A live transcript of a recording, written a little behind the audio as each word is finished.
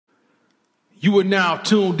You are now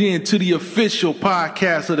tuned in to the official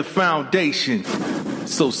podcast of the Foundation.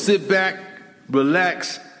 So sit back,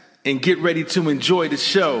 relax, and get ready to enjoy the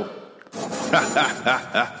show.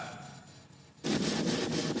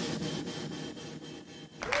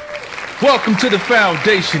 Welcome to the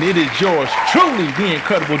Foundation. It is yours truly, the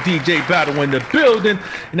incredible DJ Battle in the building.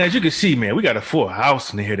 And as you can see, man, we got a full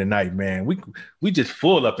house in here tonight, man. We just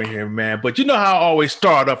full up in here, man. But you know how I always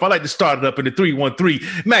start up. I like to start it up in the 313.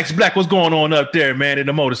 Max Black, what's going on up there, man, in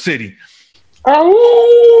the Motor City?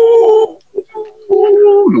 Oh,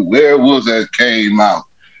 the werewolves that came out.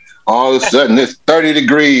 All of a sudden, it's 30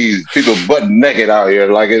 degrees. People butt naked out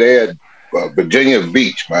here like it had Virginia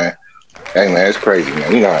Beach, man. Hey, man, it's crazy,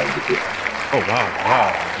 man. You know how to do it. Oh,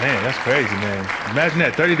 wow. Man, that's crazy, man. Imagine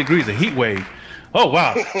that, 30 degrees, a heat wave. Oh,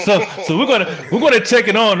 wow. So we're gonna take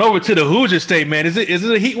it on over to the Hoosier State, man. Is it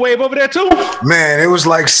a heat wave over there, too? Man, it was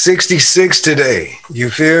like 66 today. You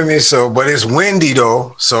feel me? But it's windy,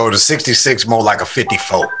 though. So the 66 more like a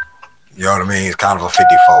 54. You know what I mean? It's kind of a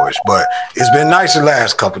 54-ish. But it's been nice the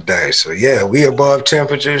last couple of days. So, yeah, we above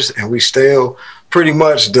temperatures, and we still pretty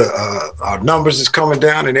much our numbers is coming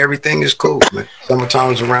down, and everything is cool, man.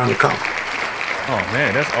 Summertime's around the corner. Oh,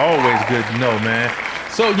 man, that's always good to know, man.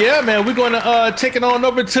 So, yeah, man, we're going to take it on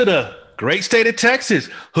over to the great state of Texas.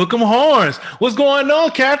 Hook 'em horns. What's going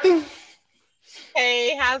on, Kathy?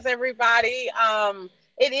 Hey, how's everybody?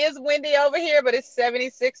 It is windy over here, but it's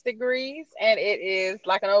 76 degrees, and it is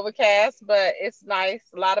like an overcast, but it's nice.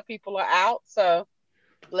 A lot of people are out, so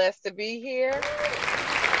blessed to be here.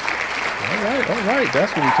 All right.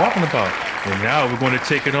 That's what we're talking about. And now we're going to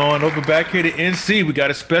take it on over back here to NC. We got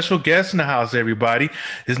a special guest in the house, everybody.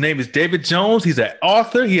 His name is David Jones. He's an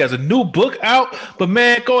author. He has a new book out. But,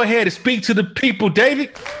 man, go ahead and speak to the people,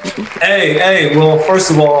 David. Hey. Well,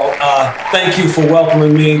 first of all, thank you for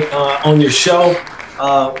welcoming me on your show.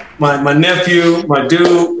 My nephew, my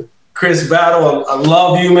dude, Chris Battle, I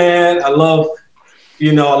love you, man. I love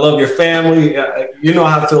your family. You know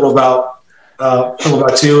how I feel about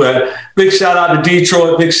you. And big shout out to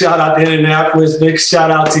Detroit, big shout out to Indianapolis, big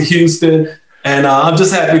shout out to Houston. And I'm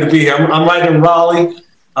just happy to be here. I'm right in Raleigh,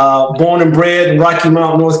 born and bred in Rocky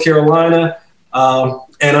Mount, North Carolina.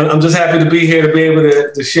 And I'm just happy to be here to be able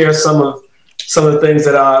to share some of the things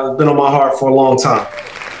that have been on my heart for a long time.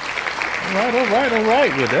 All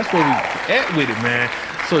right. Well, that's where we at with it, man.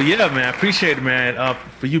 So, yeah, man, I appreciate it, man,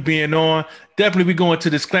 for you being on. Definitely we going to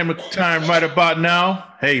disclaimer time right about now.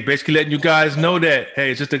 Hey, basically letting you guys know that,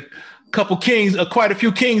 hey, it's just a couple kings, quite a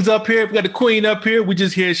few kings up here. We got the queen up here. We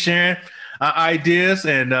just here sharing our ideas,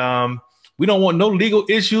 and we don't want no legal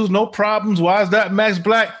issues, no problems. Why is that, Max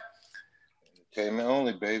Black? Entertainment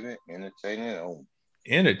only, baby. Entertainment only.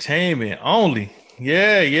 Entertainment only.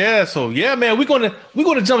 Yeah. So, yeah, man, we're gonna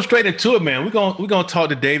jump straight into it, man. We're gonna talk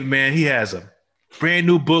to David, man. He has a brand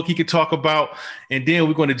new book he could talk about, and then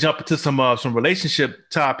we're going to jump into some relationship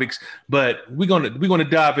topics. But we're gonna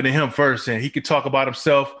dive into him first, and he could talk about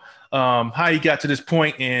himself, how he got to this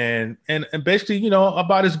point, and basically,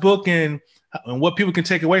 about his book and what people can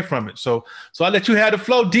take away from it. So I'll let you have the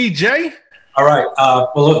flow, DJ. All right.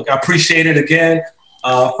 Well, look, I appreciate it again.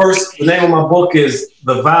 First, the name of my book is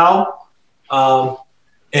The Vow.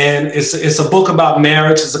 And it's a book about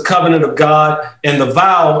marriage. It's a covenant of God. And The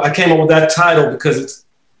Vow, I came up with that title because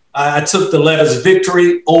I took the letters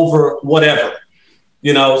victory over whatever,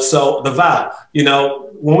 so The Vow,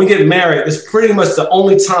 when we get married, it's pretty much the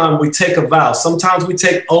only time we take a vow. Sometimes we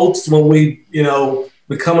take oaths when we,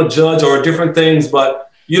 become a judge or different things,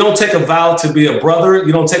 but you don't take a vow to be a brother.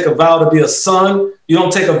 You don't take a vow to be a son. You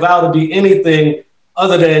don't take a vow to be anything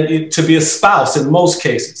other than to be a spouse in most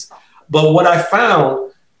cases. But what I found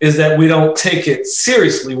is that we don't take it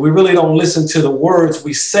seriously. We really don't listen to the words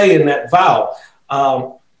we say in that vow.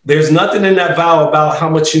 There's nothing in that vow about how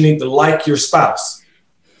much you need to like your spouse.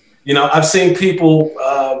 I've seen people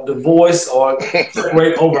divorce or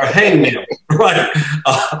separate over a hangnail, right?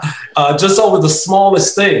 Just over the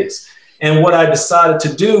smallest things. And what I decided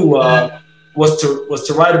to do was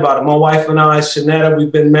to write about it. My wife and I, Shanetta,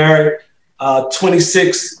 we've been married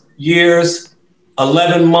 26 years,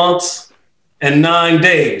 11 months, and 9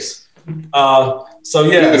 days. So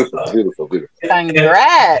yeah, beautiful.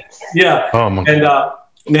 Congrats. Yeah. And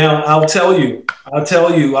now I'll tell you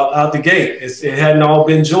out the gate, it hadn't all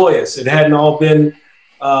been joyous. It hadn't all been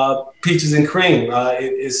peaches and cream.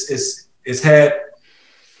 It's had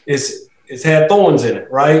thorns in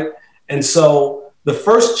it, right? And so the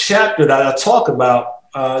first chapter that I talk about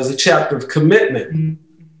is a chapter of commitment,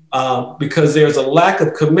 because there's a lack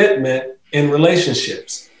of commitment in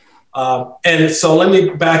relationships. And so let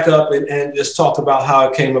me back up and just talk about how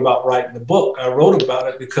I came about writing the book. I wrote about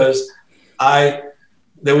it because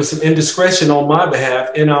there was some indiscretion on my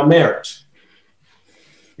behalf in our marriage.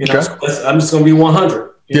 You know, Okay. so I'm just going to be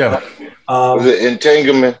 100. Yeah. Was it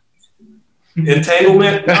entanglement?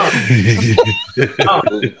 Entanglement? No. No.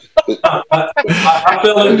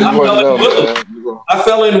 I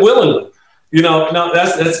fell in willingly. You know, no,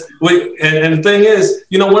 and the thing is,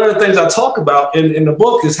 you know, one of the things I talk about in the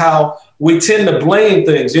book is how we tend to blame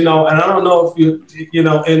things, you know, and I don't know if you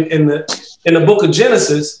know, in the book of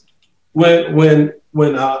Genesis, when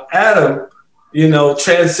Adam, you know,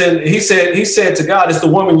 transcended, he said to God, "It's the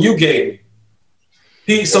woman you gave me."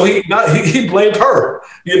 He blamed her,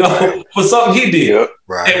 you know, for something he did. Yep.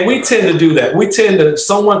 Right. And we tend to do that. We tend to, if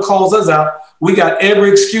someone calls us out, we got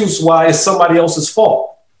every excuse why it's somebody else's fault.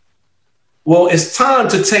 Well, it's time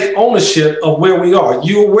to take ownership of where we are.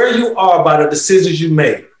 You're where you are by the decisions you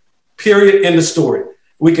made. Period. End of story.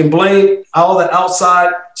 We can blame all the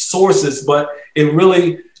outside sources, but it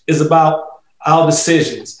really is about our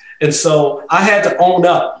decisions. And so I had to own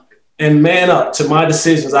up and man up to my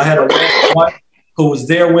decisions. I had a wife who was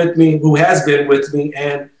there with me, who has been with me,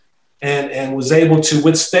 and was able to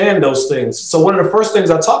withstand those things. So one of the first things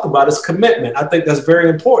I talk about is commitment. I think that's very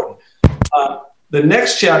important. The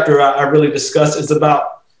next chapter I really discuss is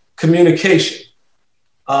about communication.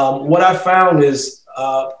 What I found is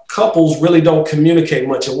couples really don't communicate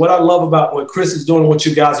much. And what I love about what Chris is doing, what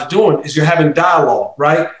you guys are doing, is you're having dialogue,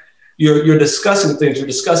 right? You're discussing things, you're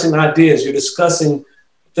discussing ideas, you're discussing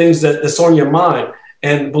things that's on your mind.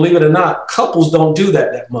 And believe it or not, couples don't do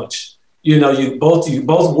that much. You know, you both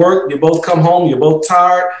work, you both come home, you're both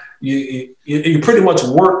tired. You pretty much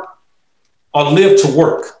work or live to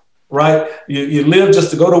work, right? You live just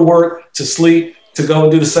to go to work, to sleep, to go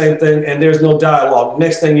and do the same thing, and there's no dialogue.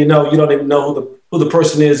 Next thing you know, you don't even know who the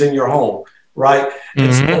person is in your home, right?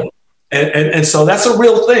 Mm-hmm. And so that's a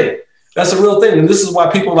real thing. That's a real thing. And this is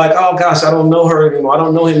why people are like, oh gosh, I don't know her anymore. I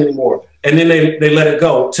don't know him anymore. And then they let it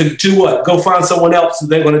go. To do what? Go find someone else who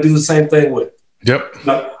they're going to do the same thing with. Yep.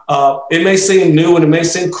 It may seem new and it may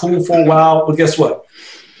seem cool for a while, but guess what?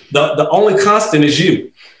 The only constant is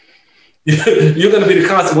you. You're going to be the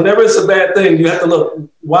constant. Whenever it's a bad thing, you have to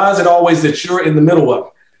look, why is it always that you're in the middle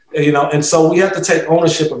of it? You know, and so we have to take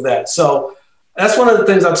ownership of that. So that's one of the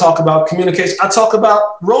things I talk about, communication. I talk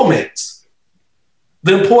about romance,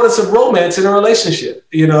 the importance of romance in a relationship.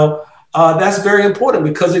 You know, that's very important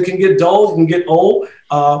because it can get dull, it can get old.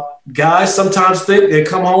 Guys sometimes think they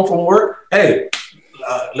come home from work, hey,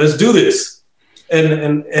 let's do this.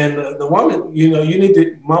 And the woman, you know, you need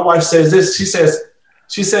to, my wife says this, she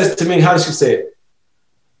says to me, how does she say it?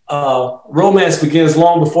 Romance begins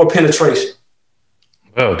long before penetration.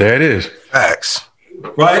 Oh, there it is. Facts.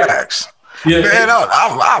 Right? Facts. Yeah. Man,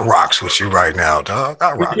 I rocks with you right now, dog.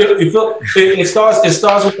 I rock. You feel, it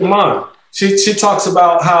starts with the mind. She talks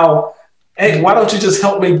about how, hey, why don't you just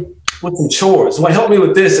help me with some chores? Why help me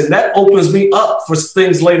with this? And that opens me up for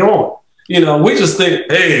things later on. You know, we just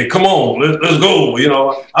think, hey, come on, let's go. You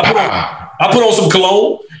know, I put on some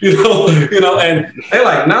cologne, you know, and they're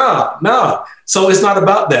like, nah. So it's not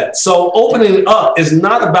about that. So opening up is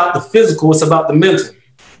not about the physical, it's about the mental,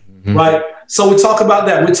 right? So we talk about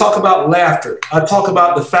that. We talk about laughter. I talk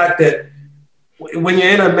about the fact that when you're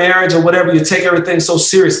in a marriage or whatever, you take everything so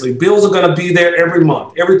seriously. Bills are going to be there every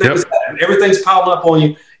month. Everything's piling up on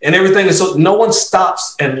you, and everything is so no one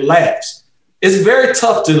stops and laughs. It's very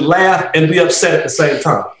tough to laugh and be upset at the same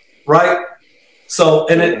time, right? So,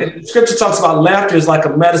 and Scripture talks about laughter is like a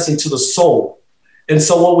medicine to the soul. And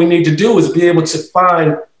so what we need to do is be able to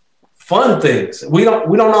find fun things. We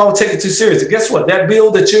don't all take it too serious. And guess what? That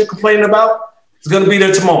bill that you're complaining about is going to be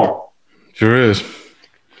there tomorrow. Sure is.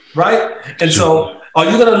 Right? And so are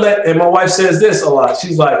you going to let, and my wife says this a lot.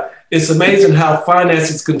 She's like, it's amazing how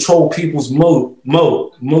finances control people's mood.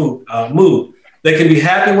 They can be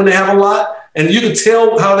happy when they have a lot, and you can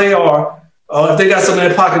tell how they are if they got something in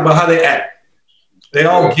their pocket about how they act. They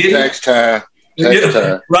all get it. Next time.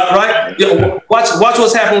 Right? You know, watch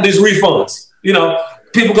what's happening with these refunds. You know,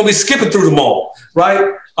 people gonna be skipping through them all,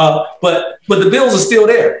 right? But the bills are still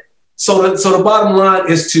there. So the bottom line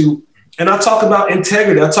is to, and I talk about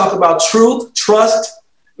integrity. I talk about truth, trust,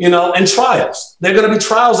 you know, and trials. There are gonna be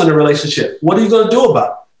trials in a relationship. What are you gonna do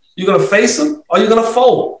about it? You're gonna face them, or you're gonna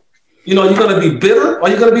fold. You know, you're gonna be bitter, or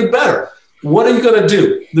you're gonna be better. What are you gonna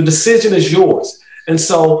do? The decision is yours. And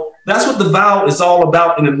so that's what the vow is all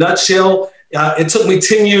about in a nutshell. It took me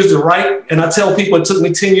 10 years to write, and I tell people it took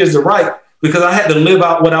me 10 years to write because I had to live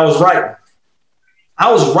out what I was writing.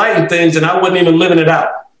 I was writing things and I wasn't even living it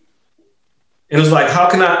out. And it was like, how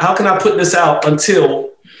can I put this out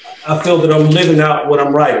until I feel that I'm living out what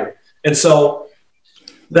I'm writing? And so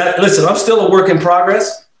listen, I'm still a work in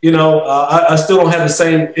progress. I still don't have the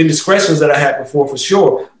same indiscretions that I had before, for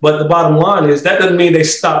sure. But the bottom line is that doesn't mean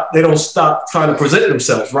they don't stop trying to present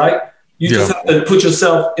themselves, right? You just have to put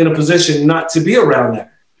yourself in a position not to be around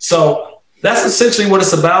that. So that's essentially what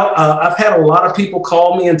it's about. I've had a lot of people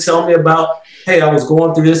call me and tell me about, hey, I was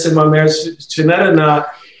going through this in my marriage. Shanetta and I,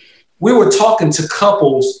 we were talking to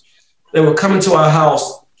couples that were coming to our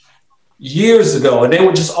house years ago, and they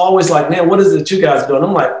were just always like, man, what is it you guys doing?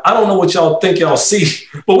 I'm like, I don't know what y'all think y'all see,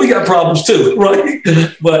 but we got problems too, right?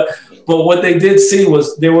 But what they did see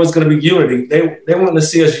was there was going to be unity. They wanted to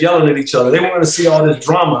see us yelling at each other. They wanted to see all this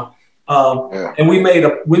drama. And we made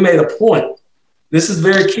a point. This is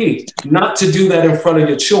very key, not to do that in front of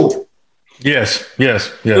your children. Yes.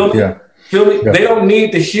 Feel me? Yeah. They don't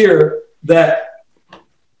need to hear that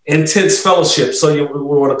intense fellowship, so we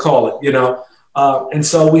want to call it, and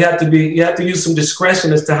so you have to use some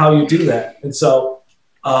discretion as to how you do that. And so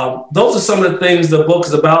those are some of the things the book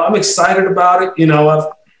is about. I'm excited about it.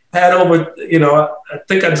 I've had over, I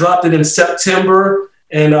think I dropped it in September,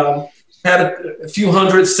 and had a few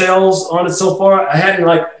hundred sales on it so far. I hadn't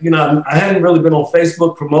really been on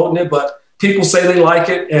Facebook promoting it, but people say they like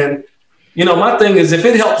it. And, my thing is, if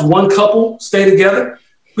it helps one couple stay together,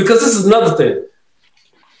 because this is another thing.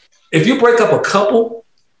 If you break up a couple,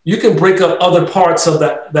 you can break up other parts of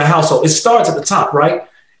the household. It starts at the top, right?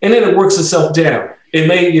 And then it works itself down. It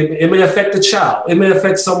may affect the child. It may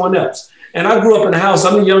affect someone else. And I grew up in a house.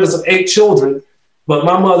 I'm the youngest of 8 children, but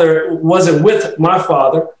my mother wasn't with my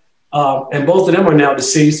father. And both of them are now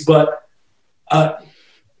deceased. But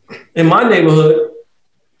in my neighborhood,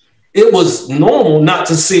 it was normal not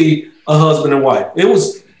to see a husband and wife. It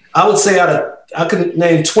was, I would say, I can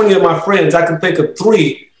name 20 of my friends. I can think of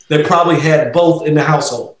 3 that probably had both in the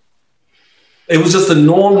household. It was just a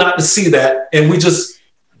norm not to see that. And we just,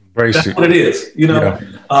 that's what it is, Yeah.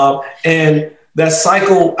 And that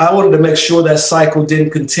cycle, I wanted to make sure that cycle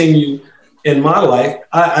didn't continue in my life.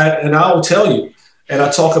 And I will tell you, and I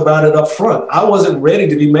talk about it up front, I wasn't ready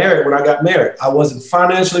to be married when I got married. I wasn't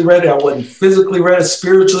financially ready. I wasn't physically ready,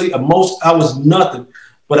 spiritually, I was nothing.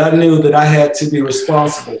 But I knew that I had to be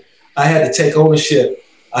responsible. I had to take ownership.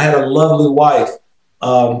 I had a lovely wife,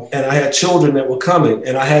 and I had children that were coming,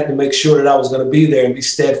 and I had to make sure that I was going to be there and be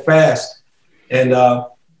steadfast. And,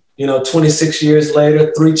 26 years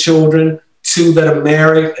later, 3 children, 2 that are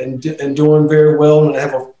married and doing very well. And I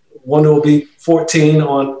have one who will be 14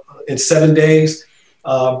 in 7 days.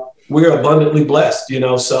 We're abundantly blessed,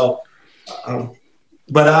 so,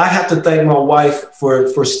 but I have to thank my wife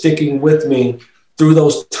for sticking with me through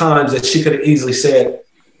those times that she could have easily said,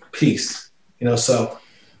 peace, so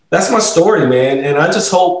that's my story, man. And I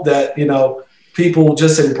just hope that, people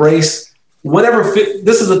just embrace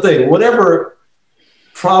this is the thing, whatever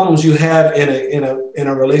problems you have in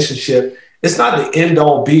a relationship, it's not the end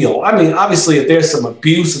all be all. I mean, obviously if there's some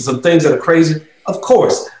abuse and some things that are crazy, of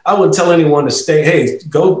course, I wouldn't tell anyone to stay, hey,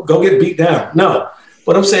 go get beat down. No,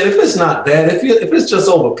 but I'm saying if it's not that, if it's just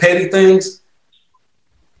over petty things,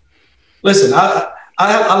 listen,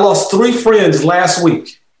 I lost 3 friends last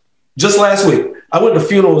week, just last week. I went to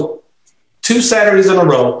funerals 2 Saturdays in a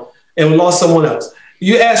row and we lost someone else.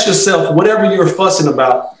 You ask yourself, whatever you're fussing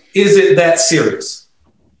about, is it that serious?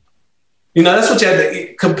 That's what you have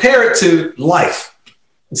to compare it to life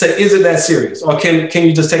and say, is it that serious? Or can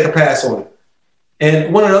you just take a pass on it?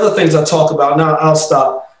 And one of the other things I talk about, now I'll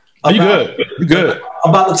stop. You're good.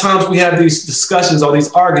 About the times we have these discussions or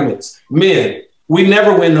these arguments. Men, we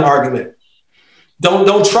never win the argument.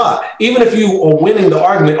 Don't try. Even if you are winning the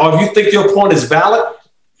argument or if you think your point is valid,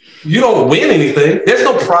 you don't win anything. There's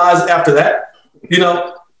no prize after that.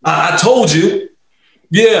 I told you.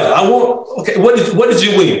 Yeah, I won't. Okay, what did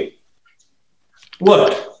you win?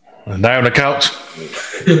 What? Die on the couch.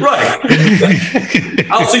 Right.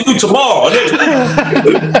 I'll see you tomorrow.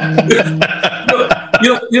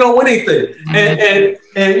 You don't win anything. And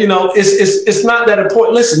it's not that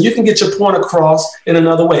important. Listen, you can get your point across in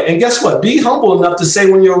another way. And guess what? Be humble enough to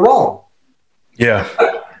say when you're wrong. Yeah.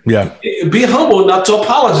 Be humble enough to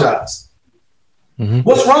apologize. Mm-hmm.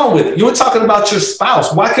 What's wrong with it? You were talking about your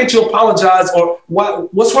spouse. Why can't you apologize? Or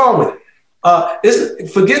what's wrong with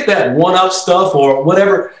it? Forget that one-up stuff or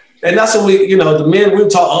whatever. And that's what the men, we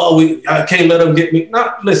talk, I can't let them get me.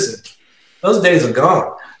 No, listen, those days are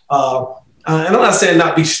gone. And I'm not saying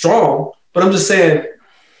not be strong, but I'm just saying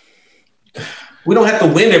we don't have to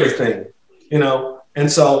win everything,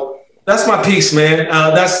 And so that's my piece, man.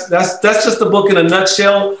 That's just the book in a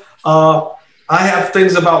nutshell. I have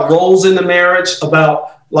things about roles in the marriage,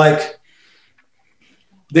 about like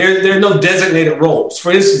there are no designated roles.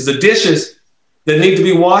 For instance, the dishes that need to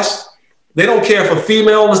be washed, they don't care if a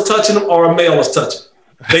female is touching them or a male is touching.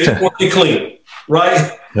 They just want to be clean,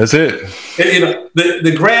 right? That's it.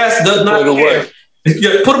 The grass does not care.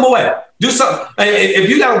 Yeah, put them away. Do something. If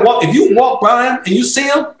you walk by him and you see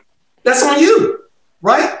him, that's on you,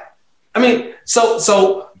 right? I mean,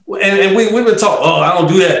 so we've been talking. Oh, I don't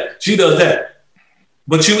do that. She does that,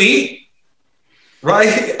 but you eat,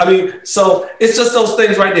 right? I mean, so it's just those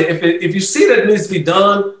things right there. If you see that it needs to be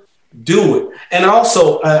done, do it. And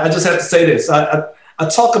also, I just have to say this. I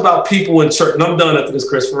talk about people in church, and I'm done after this,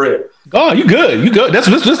 Chris, for real. Oh, you good. You good. This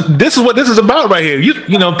is what this is about right here.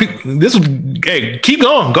 You know, this is, hey, keep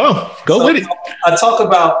going. Go with it. I talk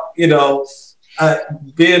about,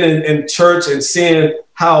 being in church and seeing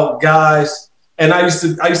how guys, and I used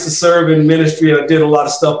to serve in ministry and I did a lot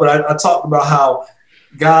of stuff, but I talked about how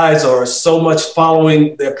guys are so much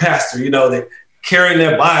following their pastor, they're carrying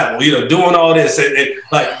their Bible, doing all this and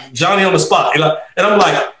like Johnny on the spot. And I'm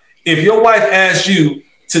like, if your wife asks you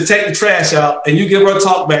to take the trash out and you give her a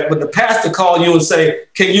talk back, but the pastor call you and say,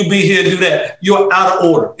 can you be here and do that? You're out of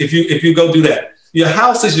order if you go do that. Your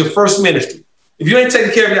house is your first ministry. If you ain't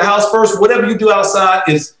taking care of your house first, whatever you do outside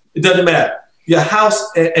it doesn't matter. Your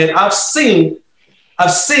house, and I've seen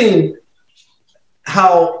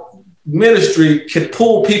how ministry can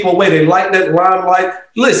pull people away. They like that limelight.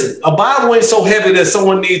 Listen, a Bible ain't so heavy that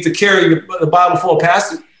someone needs to carry the Bible for a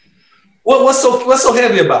pastor. What's so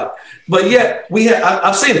heavy about it? But yet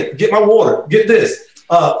I've seen it. Get my water. Get this.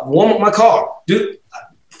 Warm up my car. Dude, I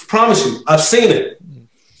promise you, I've seen it.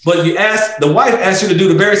 But the wife asks you to do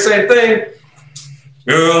the very same thing.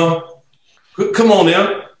 Girl, come on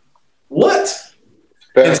now. What?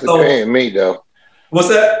 Pastor paying me though. What's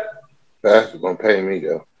that? Pastor gonna pay me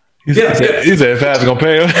though. He said Pastor gonna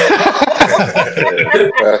pay him.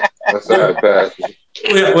 That's all right, Pastor.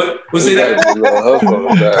 Yeah, we'll see that.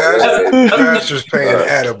 Pastor's paying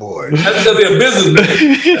attaboy. That's gonna be a businessman.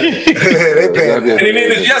 They paying. And he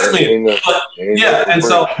needs a yes man. Yeah, and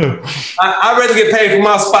so I'd rather get paid for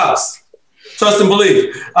my spouse. Trust and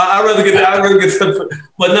believe. I'd rather get.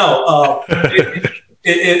 But no,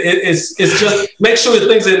 it's just make sure your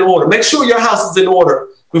things are in order. Make sure your house is in order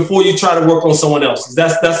before you try to work on someone else's.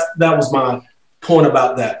 That was my point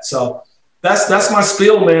about that. So that's my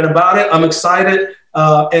spiel, man, about it. I'm excited.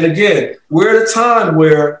 And again, we're at a time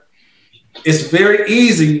where it's very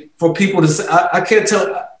easy for people to say, I can't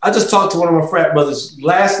tell. I just talked to one of my frat brothers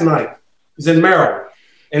last night. He's in Maryland.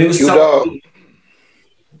 And he was telling me,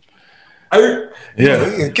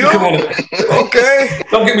 yeah. Come on. Okay.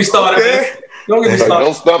 Don't get me started, man. Don't get me started.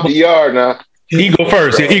 Don't stop the yard now. He go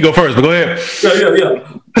first, but go ahead.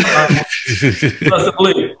 Yeah. Trust and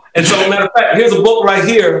believe. And so, matter of fact, here's a book right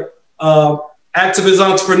here, Activist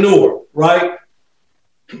Entrepreneur, right?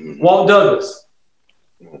 Walt Douglas.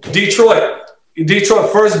 Detroit,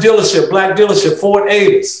 first dealership, black dealership, Ford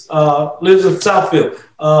Avis, lives in Southfield.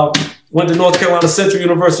 Went to North Carolina Central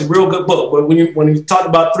University, real good book. But when you talked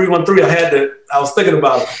about 313, I was thinking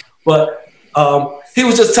about it. But he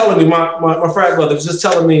was just telling me, my frat brother was just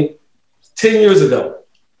telling me 10 years ago,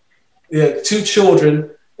 he had 2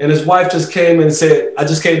 children, and his wife just came and said, I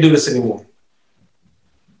just can't do this anymore.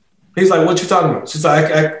 He's like, what you talking about? She's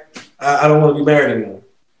like, I don't want to be married anymore.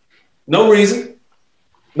 No reason.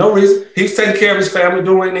 He's taking care of his family,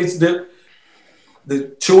 doing what he needs to do.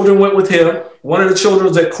 The children went with him. One of the children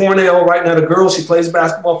was at Cornell right now. The girl, she plays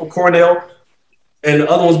basketball for Cornell. And the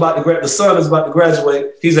other one's the son is about to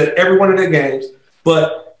graduate. He's at every one of their games.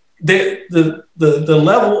 But the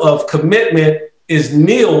level of commitment is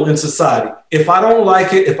nil in society. If I don't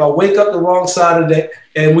like it, if I wake up the wrong side of the day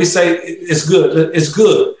and we say it's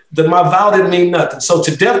good, then my vow didn't mean nothing. So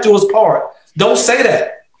to death do us part, don't say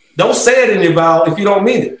that. Don't say it in your vow if you don't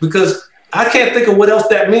mean it, because I can't think of what else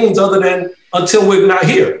that means other than until we're not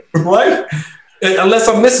here, right? Unless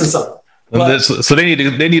I'm missing something. So they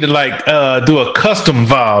need to like do a custom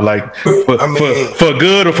vow, like for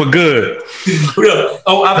good or for good. Yeah.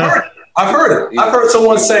 Oh, I've heard it. I've heard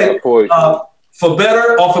someone say for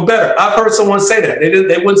better or for better. I've heard someone say that.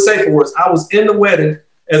 They wouldn't say for worse. I was in the wedding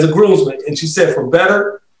as a groomsman, and she said for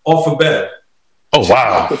better or for better. Oh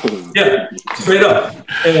wow! Yeah, straight up.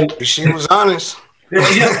 And she was honest.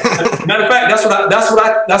 Yeah. Matter of fact, that's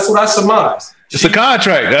what I surmise. It's a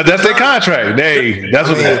contract. That's their contract. That's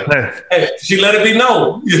what. Hey, she let it be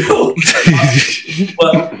known,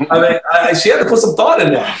 But I mean, she had to put some thought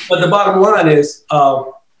in that. But the bottom line is,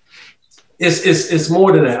 it's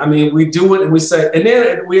more than that. I mean, we do it and we say, and then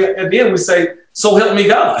at the end we say, "So help me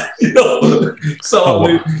God," So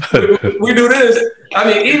we do this. I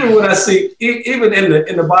mean, even when I see, even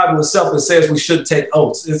in the Bible itself, it says we should take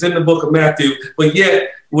oaths. It's in the book of Matthew, but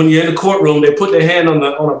yet when you're in the courtroom, they put their hand on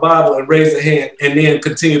a Bible and raise their hand and then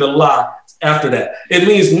continue to lie after that. It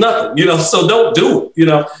means nothing, so don't do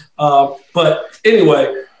it, But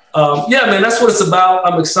anyway, yeah, man, that's what it's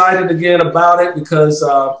about. I'm excited again about it because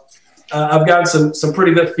I've gotten some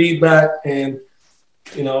pretty good feedback, and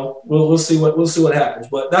we'll see what happens.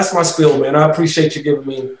 But that's my spiel, man. I appreciate you giving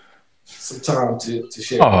me some time to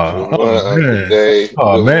share. Oh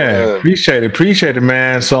man, appreciate it,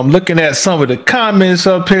 man. So I'm looking at some of the comments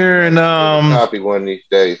up here, and copy one of these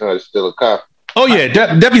days. Huh? It's still a copy. Oh yeah,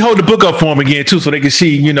 definitely hold the book up for them again too, so they can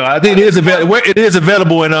see. I think it is available. It is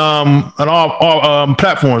available in on all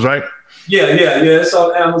platforms, right? Yeah. It's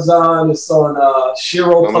on Amazon. It's on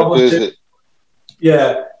Shiro Publishing.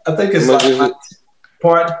 Yeah, I think it's like.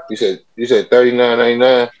 Pardon? You said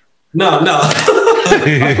 $39.99. No.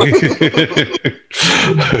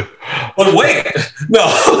 But wait, no.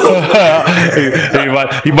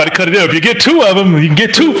 You might cut it up. If you get two of them, you can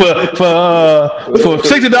get two for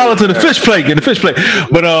 $60 in the fish plate.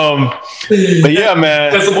 But yeah,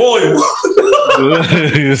 man. That's some oil.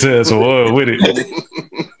 You said some oil with it.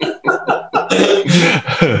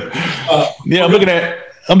 Yeah, I'm looking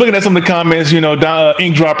at some of the comments.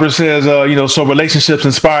 Ink Dropper says, so relationships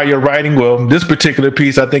inspire your writing. Well, this particular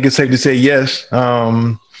piece, I think it's safe to say yes.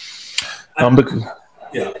 Yeah.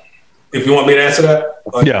 If you want me to answer that.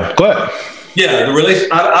 Yeah, go ahead. Yeah,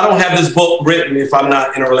 I don't have this book written if I'm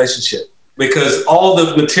not in a relationship, because all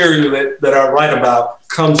the material that I write about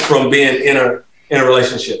comes from being in a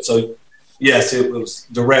relationship. So yes, it was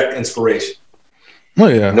direct inspiration. Oh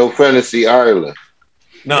yeah. No fantasy Ireland.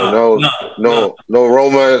 No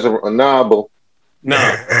romance or a novel. No.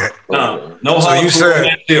 So you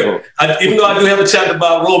said, here. Even though I do have a chapter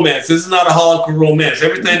about romance, this is not a hardcore romance.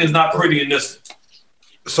 Everything is not pretty in this.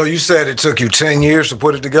 So you said it took you 10 years to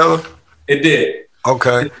put it together? It did.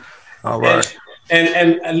 Okay. All right.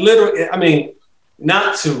 And literally, I mean,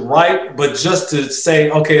 not to write, but just to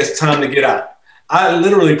say, okay, it's time to get out. I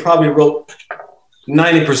literally probably wrote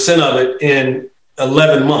 90% of it in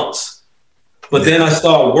 11 months. But then I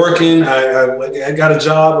started working. I got a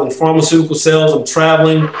job in pharmaceutical sales. I'm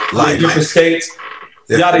traveling in different states.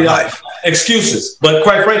 Yada, yada. Excuses. But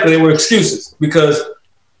quite frankly, they were excuses, because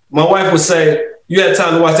my wife would say, you had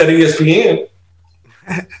time to watch that ESPN.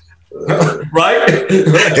 Right?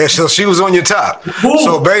 Yeah, so she was on your top. Ooh.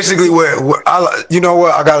 So basically, you know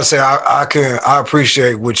what I gotta say, I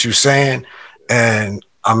appreciate what you're saying, and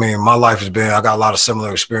I mean, my life has been, I got a lot of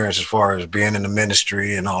similar experience as far as being in the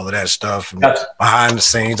ministry and all of that stuff. Gotcha. Behind the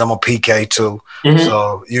scenes, I'm a PK too. Mm-hmm.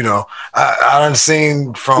 So, I done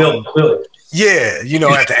seen from, really? Yeah,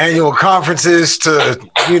 at the annual conferences to,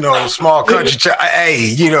 small country,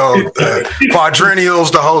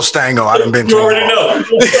 quadrennials, the whole stango. I done been to. You already know.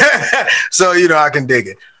 So, I can dig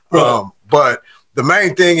it. Right. But the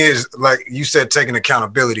main thing is, like you said, taking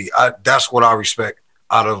accountability. That's what I respect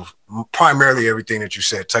out of primarily everything that you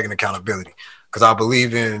said, taking accountability. Because I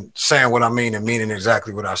believe in saying what I mean and meaning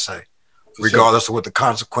exactly what I say, regardless of what the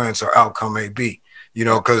consequence or outcome may be.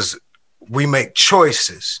 Because we make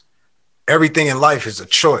choices. Everything in life is a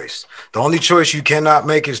choice. The only choice you cannot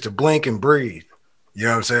make is to blink and breathe. You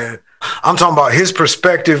know what I'm saying? I'm talking about his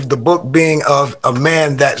perspective, the book being of a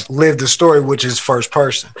man that lived the story, which is first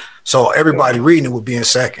person. So everybody reading it would be in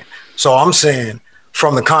second. So I'm saying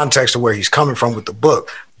from the context of where he's coming from with the book,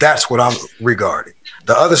 that's what I'm regarding.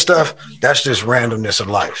 The other stuff, that's just randomness of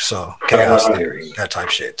life. So chaos theory, that type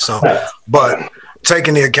shit. So, but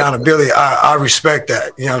taking the accountability, I respect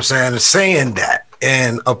that. You know what I'm saying? And saying that.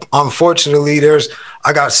 And unfortunately,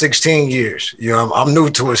 I got 16 years. I'm new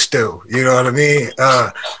to it still. You know what I mean?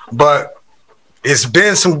 But it's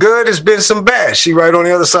been some good. It's been some bad. She right on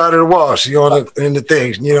the other side of the wall. She in the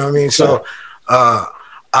things. You know what I mean? So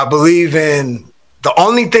I believe in the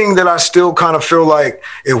only thing that I still kind of feel like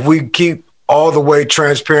if we keep all the way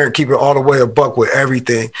transparent, keep it all the way a buck with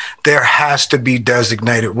everything, there has to be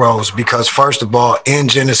designated roles, because first of all, in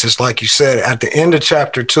Genesis, like you said, at the end of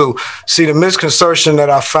chapter 2, see, the misconception that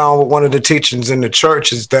I found with one of the teachings in the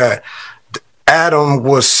church is that Adam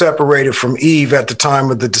was separated from Eve at the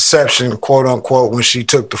time of the deception, quote unquote, when she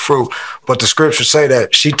took the fruit. But the scriptures say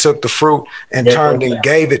that she took the fruit and turned and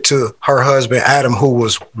gave it to her husband, Adam, who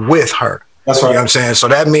was with her. That's right. You know what I'm saying? So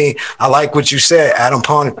that means, I like what you said. Adam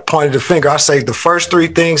pointed the finger. I say the first three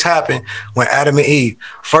things happened when Adam and Eve.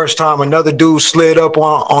 First time another dude slid up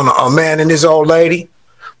on a man and his old lady.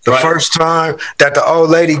 The first time that the old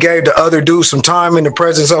lady gave the other dude some time in the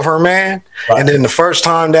presence of her man. Right. And then the first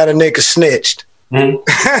time that a nigga snitched. Mm-hmm.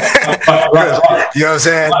 You know what I'm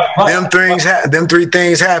saying? Right. Them three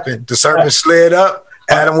things happened. The serpent slid up.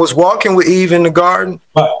 Adam was walking with Eve in the garden.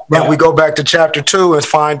 And we go back to chapter 2 and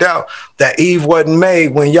find out that Eve wasn't made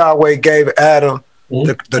when Yahweh gave Adam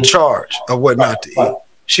the charge of what not to eat.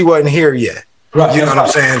 She wasn't here yet. Right. You know what I'm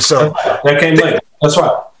saying? So that came later. That's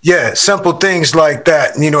right. Yeah, simple things like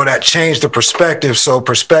that, that change the perspective. So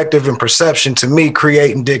perspective and perception to me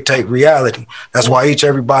create and dictate reality. That's why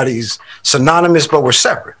everybody's synonymous, but we're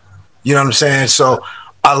separate. You know what I'm saying? So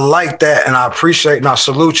I like that, and I appreciate and I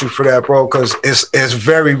salute you for that, bro, because it's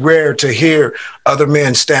very rare to hear other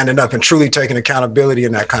men standing up and truly taking accountability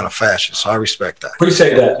in that kind of fashion. So I respect that.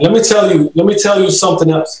 Appreciate that. Let me tell you something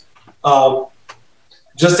else.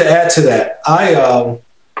 Just to add to that, I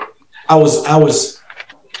was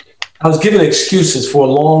given excuses for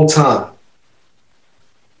a long time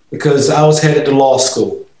because I was headed to law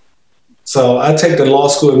school. So I take the law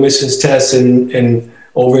school admissions test in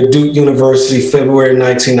over at Duke University, February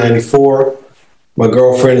 1994. My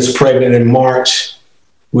girlfriend is pregnant in March.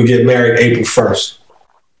 We get married April 1st.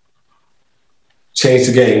 Changed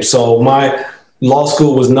the game. So my law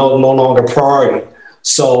school was no longer a priority.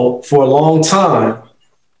 So for a long time,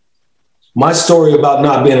 my story about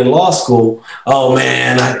not being in law school, oh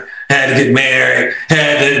man, I had to get married,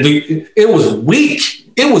 it was weak.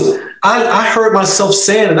 I heard myself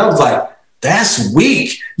saying it, and I was like, that's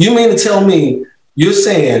weak. You mean to tell me you're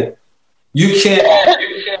saying you can't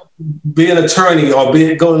be an attorney or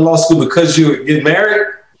go to law school because you get married?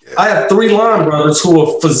 I have 3 line brothers who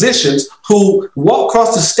are physicians who walk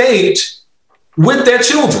across the stage with their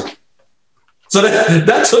children. So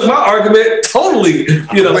that took my argument totally,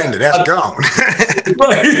 That's gone.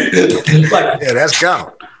 Yeah, that's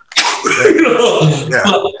gone.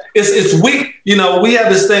 It's weak. We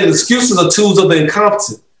have this thing, excuses are tools of the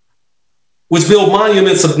incompetent, which build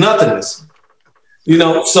monuments of nothingness.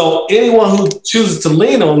 So anyone who chooses to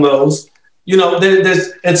lean on those,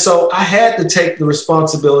 and so I had to take the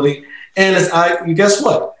responsibility. And guess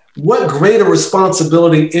what? What greater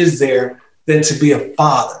responsibility is there than to be a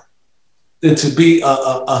father, than to be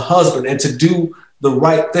a husband, and to do the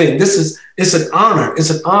right thing? It's an honor.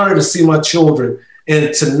 It's an honor to see my children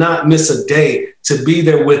and to not miss a day, to be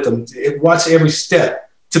there with them, to watch every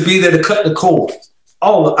step, to be there to cut the cord.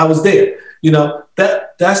 I was there.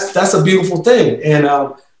 That's a beautiful thing. And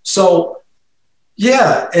and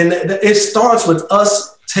it starts with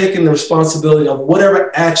us taking the responsibility of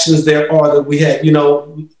whatever actions there are that we had.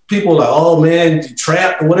 People are like, oh man, you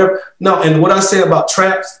trapped or whatever. No, and what I say about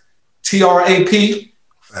traps, TRAP,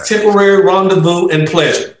 temporary rendezvous and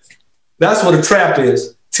pleasure. That's what a trap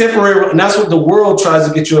is. Temporary, and that's what the world tries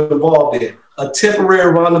to get you involved in. A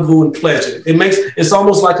temporary rendezvous and pleasure. It's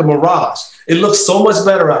almost like a mirage. It looks so much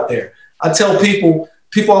better out there. I tell people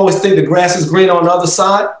always think the grass is green on the other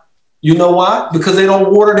side. You know why? Because they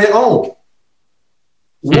don't water their own.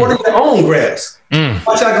 Water their own grass.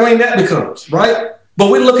 Watch how green that becomes, right?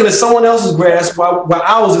 But we're looking at someone else's grass while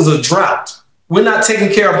ours is a drought. We're not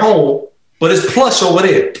taking care of home, but it's plush over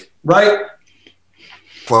there, right?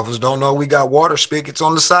 Brothers don't know we got water spigots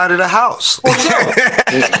on the side of the house. Well,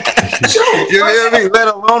 sure. You hear me? Let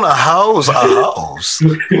alone a hose.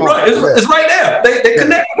 Right, it's right there. They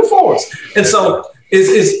connect with the forest, and so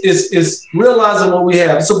it's realizing what we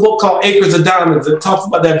have. It's a book called Acres of Diamonds that talks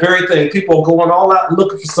about that very thing. People are going all out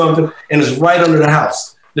looking for something, and it's right under the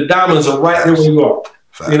house. The diamonds are right there where you are.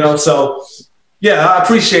 So yeah, I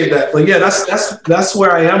appreciate that. But yeah, that's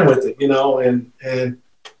where I am with it. And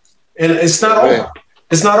it's not over.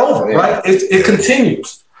 It's not over, right? It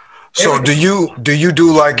continues. So do you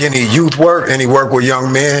do like any youth work, any work with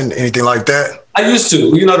young men, anything like that? I used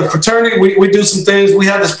to. The fraternity, we do some things. We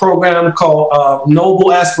have this program called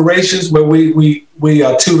Noble Aspirations, where we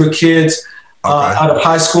tutor kids out of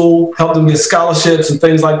high school, help them get scholarships and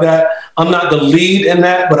things like that. I'm not the lead in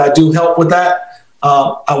that, but I do help with that.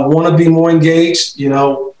 I want to be more engaged,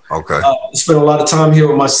 spend a lot of time here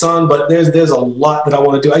with my son, but there's a lot that I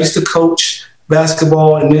want to do. I used to coach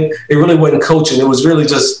basketball, and it really wasn't coaching. It was really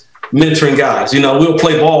just mentoring guys. We'll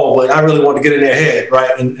play ball, but I really want to get in their head,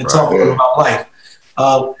 right, and talk to them about life.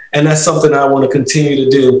 And that's something I want to continue to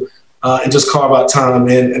do and just carve out time.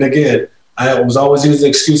 And again, I was always using the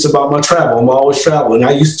excuse about my travel. I'm always traveling.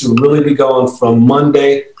 I used to really be gone from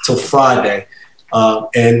Monday to Friday.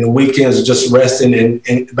 And the weekends are just resting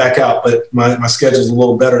and back out. But my schedule is a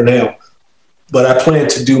little better now. But I plan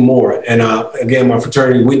to do more. And again, my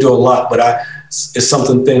fraternity, we do a lot, but it's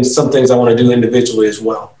some things I want to do individually as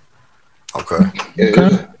well. Okay.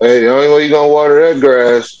 Hey, the only way you're going to water that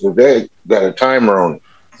grass is that got a timer on it.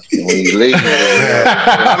 when you leave.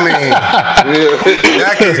 I mean,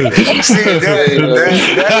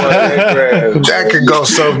 that could go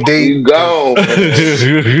so deep. You go. Do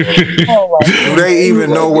they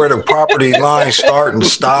even know where the property lines start and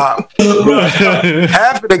stop?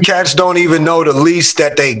 Half of the cats don't even know the lease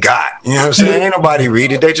that they got. You know what I'm saying? Ain't nobody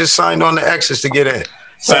read it. They just signed on the X's to get in.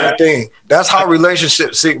 Same thing. That's how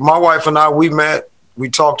relationships. See, my wife and I, we met. We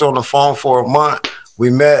talked on the phone for a month. We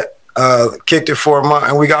met, kicked it for a month,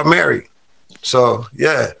 and we got married. So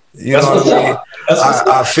yeah, you know what I mean.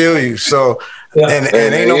 I feel you. So and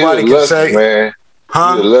ain't nobody can say, man.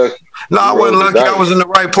 Huh? No, I wasn't lucky. I was in the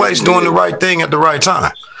right place, doing the right thing at the right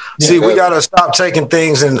time. See, we got to stop taking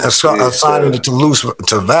things and assigning it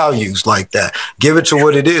to values like that. Give it to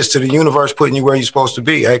what it is, to the universe putting you where you're supposed to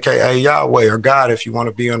be, a.k.a. Yahweh or God if you want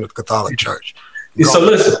to be under the Catholic Church. So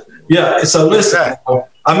listen.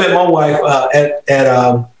 I met my wife at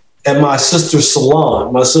my sister's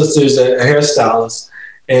salon. My sister's a hairstylist.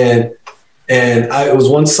 And it was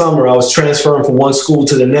one summer I was transferring from one school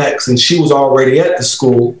to the next, and she was already at the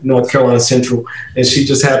school, North Carolina Central, and she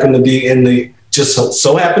just happened to be at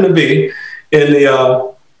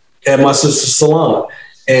my sister's salon.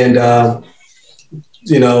 And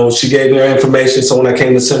she gave me her information, so when I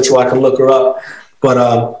came to Central, I could look her up.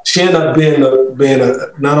 But she ended up being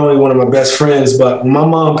not only one of my best friends, but when my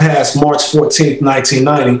mom passed March 14th,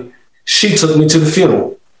 1990, she took me to the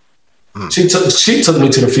funeral. She took me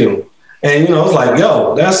to the funeral. And, I was like,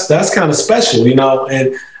 yo, that's kind of special,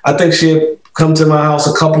 And I think she had come to my house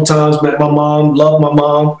a couple times, met my mom, loved my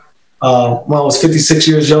mom. Mom was 56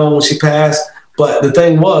 years young when she passed. But the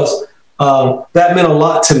thing was, that meant a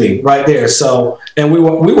lot to me right there. So, and we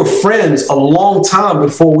were friends a long time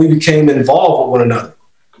before we became involved with one another.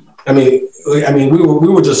 I mean, we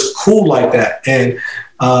were just cool like that. And,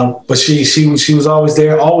 but she was always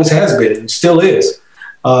there, always has been, and still is.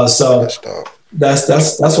 So that's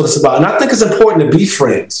what it's about. And I think it's important to be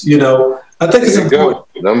friends. I think it's important.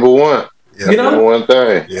 Number one. Yeah. Number one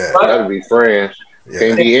thing. Yeah. Gotta be friends. Yeah.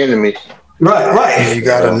 Can't be enemies. Right. And you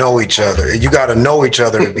got to know each other. You got to know each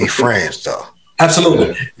other to be friends, though.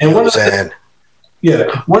 Absolutely. And one of the things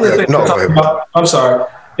about, I'm sorry,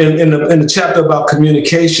 in the chapter about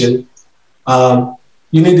communication,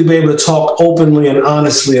 you need to be able to talk openly and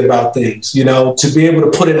honestly about things, to be able to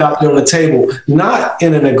put it out there on the table, not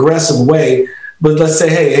in an aggressive way, but let's say,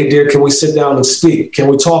 hey, dear, can we sit down and speak? Can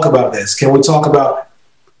we talk about this? Can we talk about,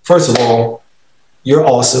 first of all, you're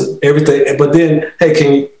awesome, everything. But then,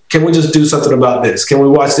 hey, can we just do something about this? Can we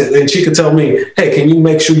watch it? And she could tell me, hey, can you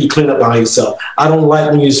make sure you clean up behind yourself? I don't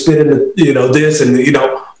like when you spit in the, this and,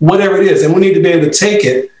 whatever it is. And we need to be able to take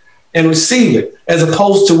it and receive it, as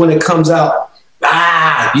opposed to when it comes out,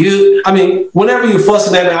 whenever you're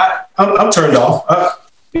fussing at it, I'm turned off,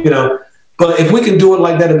 But if we can do it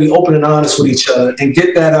like that and be open and honest with each other and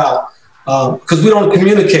get that out, because we don't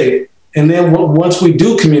communicate. And then once we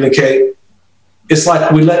do communicate, it's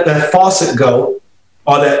like we let that faucet go,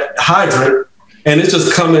 or that hydrant, and it's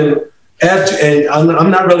just coming after, and I'm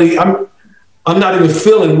not even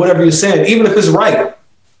feeling whatever you're saying, even if it's right.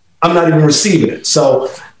 I'm not even receiving it. So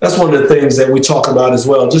that's one of the things that we talk about as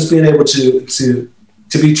well. Just being able to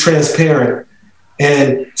be transparent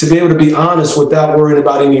and to be able to be honest without worrying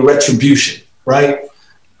about any retribution, right?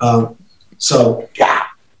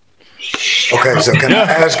 Okay, so can I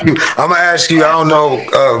ask you? I'm gonna ask you. I don't know.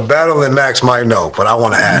 Battle and Max might know, but I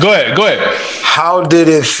want to ask. Go ahead. How did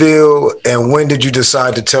it feel, and when did you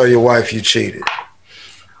decide to tell your wife you cheated?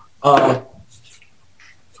 I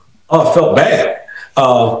felt bad,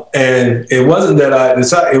 and it wasn't that I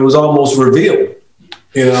decided. It was almost revealed.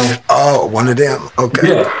 Oh, one of them.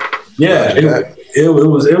 Okay. Yeah. It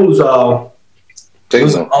was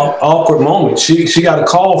an awkward moment. She got a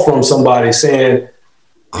call from somebody saying,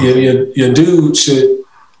 Your dude should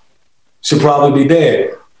probably be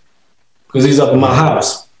dead because he's up in my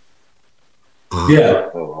house. Yeah,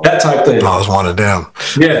 that type thing. I was one of them.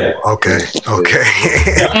 Yeah. Okay.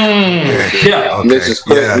 Yeah. Mrs.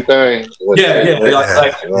 Clinton thing.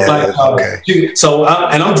 So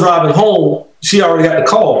I'm driving home. She already got the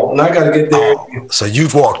call, and I got to get there. So you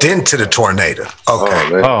walked into the tornado.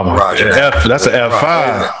 Okay. Oh my Roger. That's an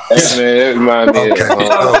F5. That reminds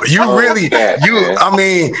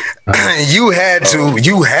me. You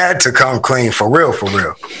had to come clean for real.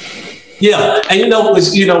 Yeah, and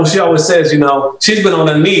she always says, she's been on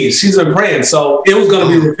her knees, she's been praying, so it was going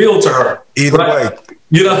to be revealed to her. Either way,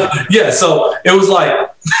 yeah. So it was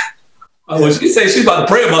like, When she say she's about to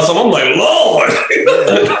pray about something, I'm like, Lord.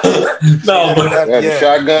 No, but Got the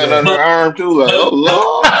shotgun under her arm too. Like, oh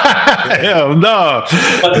Lord. Hell no.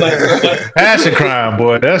 Passion crime,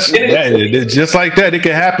 boy. That's just like that. It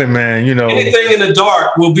can happen, man. You know, anything in the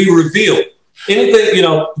dark will be revealed. Anything, you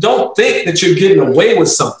know, don't think that you're getting away with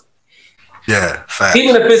something. Yeah, fact.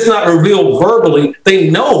 Even if it's not revealed verbally, they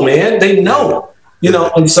know, man. They know. You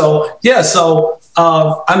know, and so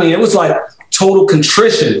I mean, it was like total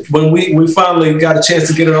contrition when we finally got a chance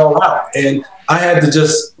to get it all out, and I had to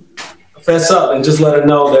just fess up and just let her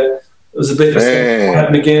know that it was a big mistake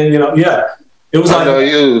happened again. You know, it was like, I know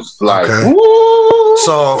you was like, okay. Woo!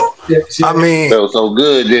 So I mean, felt so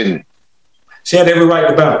good, didn't it? She had every right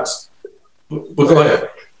to bounce. But go ahead.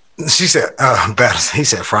 She said, he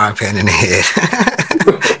said frying pan in the head.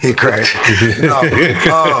 He crazy. No,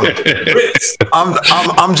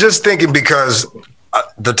 I'm just thinking because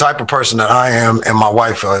the type of person that I am and my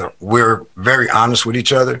wife, we're very honest with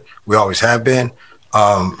each other. We always have been.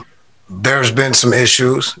 There's been some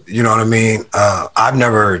issues, you know what I mean? I've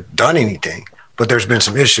never done anything, but there's been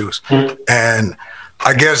some issues. And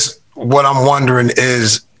I guess what I'm wondering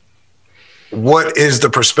is, what is the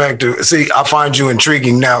perspective? See, I find you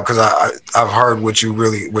intriguing now because I've heard what your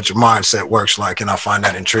mindset works like, and I find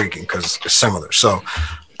that intriguing because it's similar. So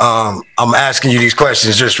I'm asking you these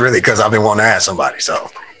questions just really because I've been wanting to ask somebody. So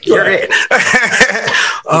you're it.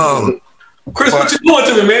 Chris, what you doing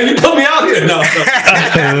to me, man? You put me out here. No,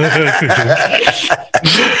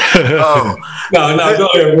 go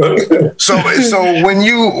ahead, bro. So when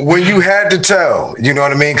you had to tell, you know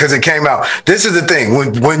what I mean? Because it came out. This is the thing.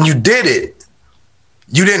 When you did it,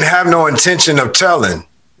 you didn't have no intention of telling.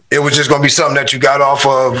 It was just going to be something that you got off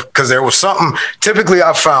of because there was something. Typically,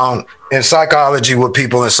 I found in psychology with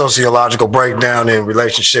people and sociological breakdown in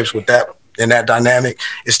relationships with that in that dynamic,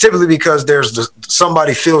 it's typically because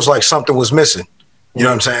somebody feels like something was missing. You know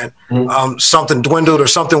what I'm saying? Mm-hmm. Something dwindled or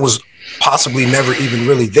something was possibly never even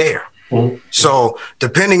really there. Mm-hmm. So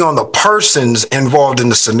depending on the persons involved in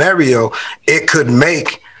the scenario, it could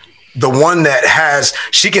make the one that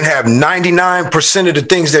she can have 99% of the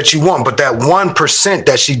things that you want, but that 1%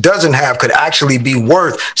 that she doesn't have could actually be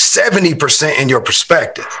worth 70% in your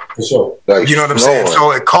perspective. Sure. You know what I'm saying?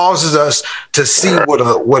 So it causes us to see with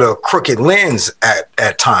a crooked lens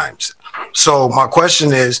at times. So my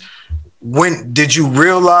question is, when did you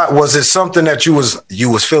realize, was it something that you was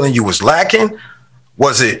feeling you was lacking?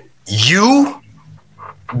 Was it you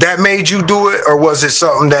that made you do it? Or was it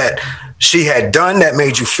something that she had done that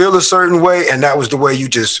made you feel a certain way, and that was the way you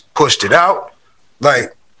just pushed it out?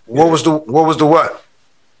 Like, what was the what?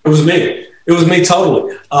 It was me. It was me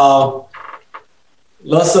totally.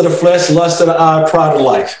 Lust of the flesh, lust of the eye, pride of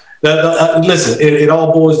life. Listen, it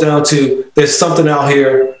all boils down to there's something out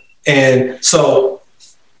here, and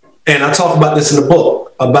I talk about this in the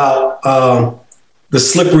book about the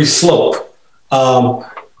slippery slope.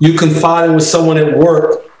 You confiding with someone at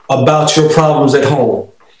work about your problems at home.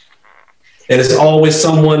 And it's always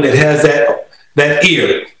someone that has that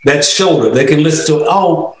ear, that shoulder, they can listen to it.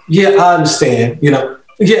 Oh, yeah, I understand. You know,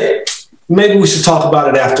 yeah, maybe we should talk about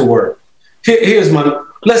it afterward.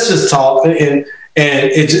 Let's just talk. And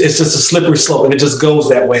it's just a slippery slope, and it just goes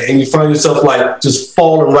that way. And you find yourself like just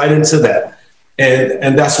falling right into that.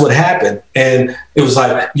 And that's what happened. And it was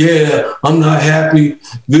like, yeah, I'm not happy.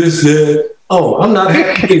 This, that. Oh, I'm not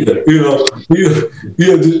happy either. You know,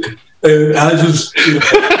 and I just, this is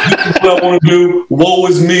what I want to do. Woe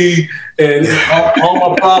is me, and all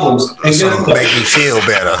my problems. And so make me feel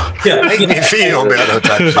better. Yeah, make me feel better.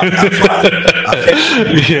 I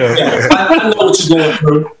know what you're going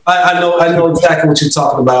through. I know exactly what you're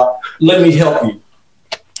talking about. Let me help you.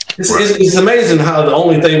 It's amazing how the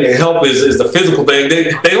only thing that help is the physical thing.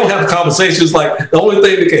 They don't have conversations like the only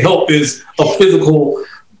thing that can help is a physical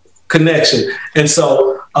connection. And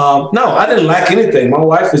so, no, I didn't lack anything. My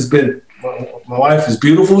wife is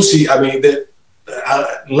beautiful.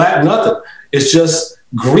 I lack nothing. It's just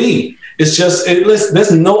greed. It's just,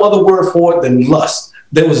 there's no other word for it than lust.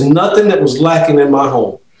 There was nothing that was lacking in my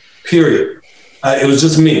home, period. It was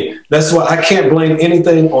just me. That's why I can't blame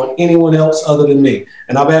anything on anyone else other than me.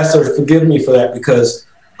 And I've asked her to forgive me for that because,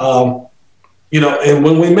 and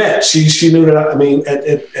when we met, she knew that,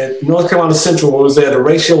 at North Carolina Central, what was there? The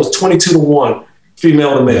ratio was 22-1,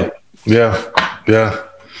 female to male. Yeah.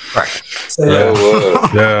 Right. So,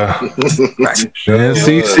 yeah. Right.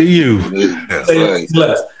 NCCU.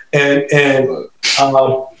 Less. And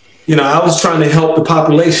I was trying to help the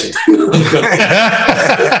population.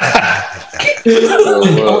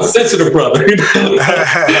 I'm a sensitive brother.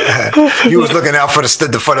 You was looking out for the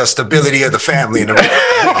stability of the family. Hey,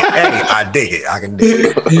 I dig it. I can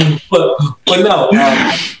dig it. But no,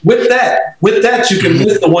 with that, you can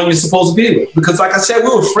miss the one you're supposed to be with. Because like I said, we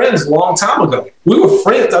were friends a long time ago. We were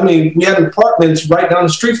friends. I mean, we had apartments right down the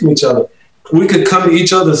street from each other. We could come to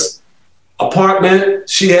each other's apartment.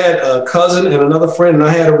 She had a cousin and another friend, and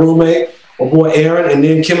I had a roommate, my boy Aaron, and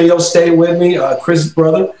then Kimmy stayed with me, Chris'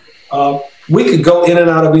 brother. We could go in and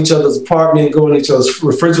out of each other's apartment, go in each other's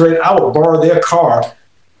refrigerator. I would borrow their car,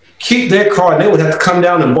 keep their car, and they would have to come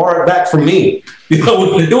down and borrow it back from me. You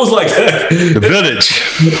know, it was like the village.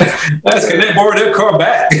 Asking they borrow their car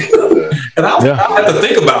back. And I had to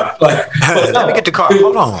think about it. Like, let me get the car.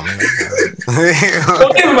 Hold on.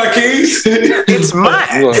 Don't give me my keys. It's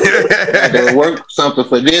mine. They work something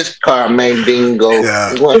for this car, man. Bingo.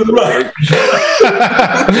 Yeah. Right.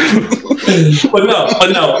 but no.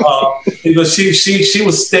 She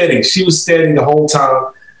was steady. She was steady the whole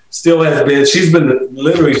time. Still has been. She's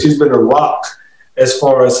been a rock as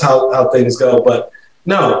far as how things go. But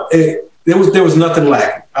no, there was nothing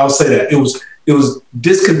lacking. I'll say that it was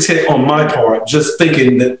discontent on my part, just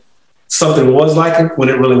thinking that something was lacking when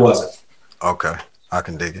it really wasn't. Okay, I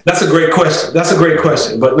can dig it. That's a great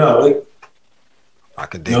question. But no, I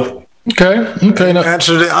can dig it. Okay. No.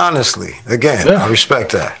 Answered it honestly. Again, I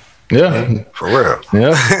respect that. Yeah, for real.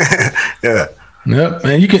 Yeah, yeah.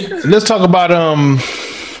 And let's talk about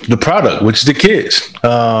the product, which is the kids.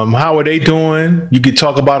 How are they doing? You could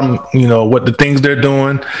talk about them. You know what the things they're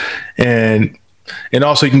doing, and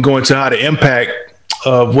also you can go into how the impact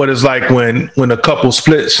of what it's like when a couple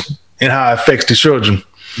splits and how it affects the children.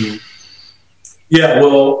 Yeah,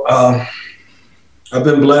 well, I've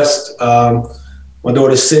been blessed. My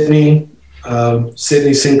daughter Sydney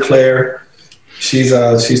Sinclair,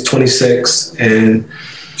 she's 26 and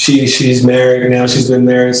she's married now. She's been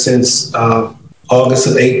married since August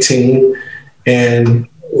of 18, and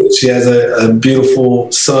she has a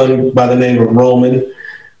beautiful son by the name of Roman.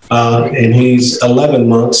 And he's 11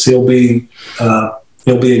 months. He'll be a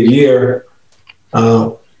year,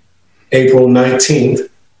 April 19th.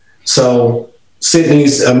 So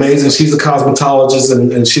Sydney's amazing. She's a cosmetologist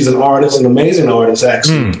and she's an artist, an amazing artist,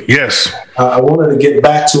 actually. Yes. I wanted to get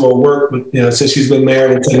back to her work, but, since she's been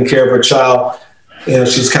married and taking care of her child,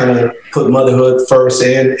 she's kind of put motherhood first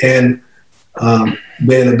and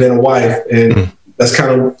being a wife. And that's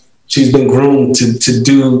kind of, she's been groomed to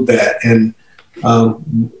do that. And,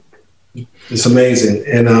 it's amazing.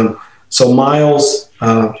 And so Miles,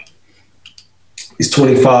 he's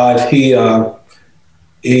 25.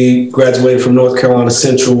 He graduated from North Carolina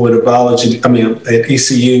Central with a biology, at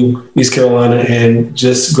ECU, East Carolina, and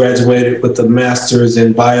just graduated with a master's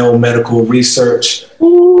in biomedical research.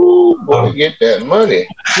 Ooh, boy, get that money.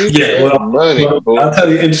 Money. I'll tell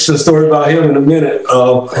you an interesting story about him in a minute.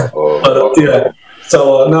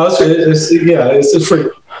 So no, it's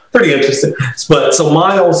pretty interesting. But so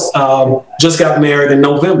Miles just got married in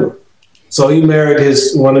November. So he married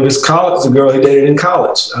one of his college, the girl he dated in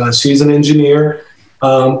college. She's an engineer.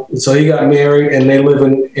 So he got married and they live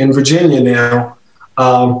in Virginia now.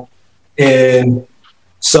 And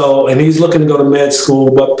he's looking to go to med school,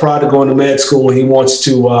 but prior to going to med school, he wanted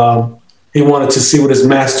to see what his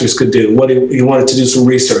master's could do. He wanted to do some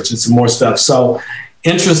research and some more stuff. So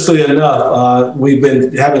interestingly enough, we've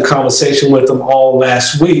been having a conversation with him all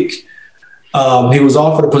last week. He was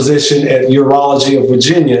offered a position at Urology of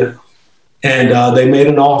Virginia, and they made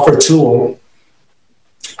an offer to him.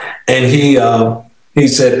 And he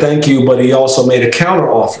said, thank you, but he also made a counter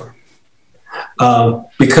offer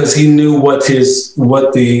because he knew what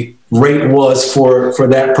the rate was for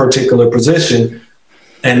that particular position,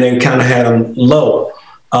 and they kind of had him low.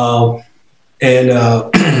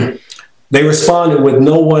 They responded with,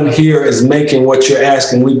 no one here is making what you're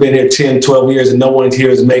asking. We've been here 10, 12 years and no one here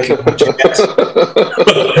is making what you're asking.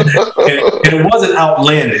 and it wasn't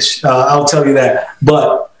outlandish, I'll tell you that.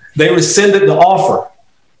 But they rescinded the offer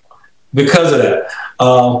because of that.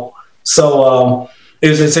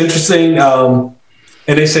 It's interesting.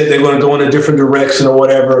 And they said they're going to go in a different direction or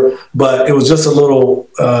whatever. But it was just a little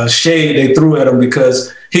shade they threw at him because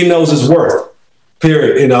he knows his worth.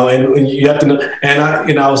 Period, and you have to know.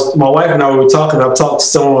 And my wife and I were talking. I've talked to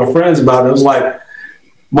some of my friends about it. It was like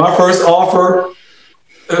my first offer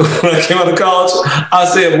when I came out of college. I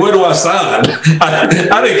said, "Where do I sign?" I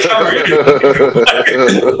didn't cover it.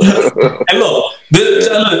 And look,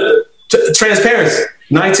 transparency.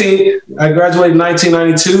 I graduated in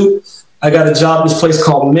 1992. I got a job at this place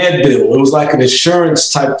called MedBill. It was like an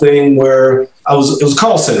insurance type thing where it was a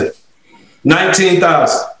call center.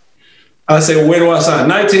 $19,000. I said, where do I sign?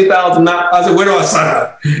 19,000. I said, where do I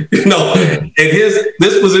sign? You know, and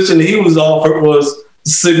this position he was offered was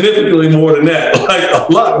significantly more than that, like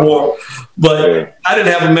a lot more. But I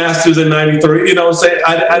didn't have a master's in 93. You know what I'm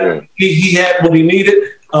saying? He had what he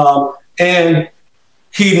needed. And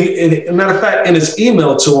as a matter of fact, in his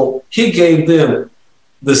email to him, he gave them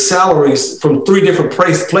the salaries from 3 different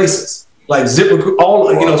places, like ZipRecruiter,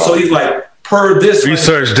 all, you know, so he's like, per this.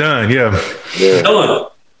 Research done,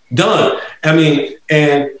 Done. I mean,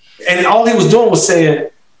 and all he was doing was saying,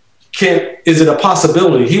 is it a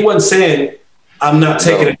possibility? He wasn't saying, I'm not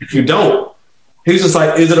taking it if you don't. He was just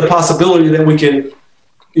like, is it a possibility that we can,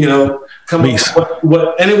 you know, come up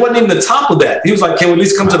what and it wasn't even the top of that. He was like, can we at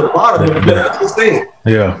least come to the bottom of this thing?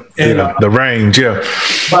 Yeah. And, the range, we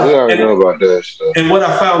already know about that stuff. And what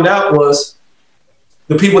I found out was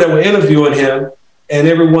the people that were interviewing him and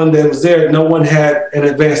everyone that was there, no one had an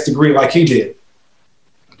advanced degree like he did.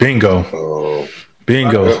 Bingo.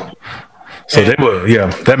 So they were,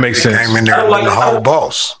 that makes sense. Came in there like the whole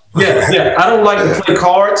boss. Yeah. I don't like to play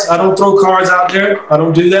cards. I don't throw cards out there. I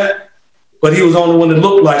don't do that. But he was the only one that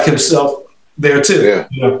looked like himself there too. Yeah.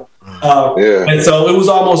 You know? And so it was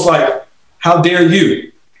almost like, how dare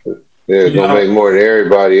you? Yeah, don't make more than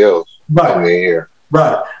everybody else. Right. In here.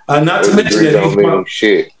 Right. Not to mention that don't make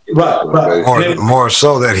shit. Right. More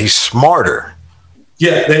so that he's smarter.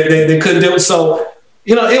 Yeah, they couldn't do it. So,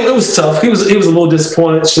 you know, it was tough. He was a little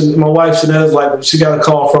disappointed. My wife, Chanel, was like, she got a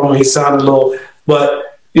call from him. He sounded a little,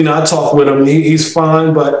 but, you know, I talked with him. He's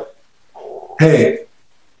fine, but, hey,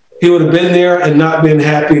 he would have been there and not been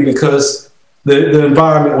happy because the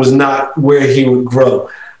environment was not where he would grow.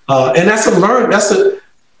 And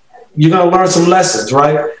you're going to learn some lessons,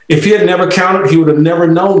 right? If he had never countered, he would have never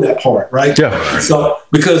known that part, right? Yeah. So,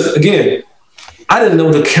 because again, I didn't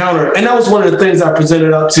know the counter. And that was one of the things I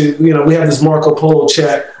presented up to, you know, we had this Marco Polo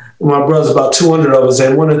chat with my brothers, about 200 of us.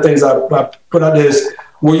 And one of the things I put out there is,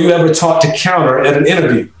 were you ever taught to counter at an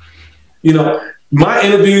interview? You know, my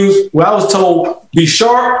interviews where I was told, be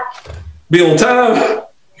sharp, be on time,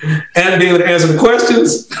 and be able to answer the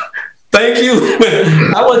questions. Thank you.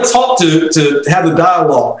 I wasn't taught to have the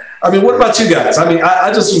dialogue. I mean, what about you guys? I mean,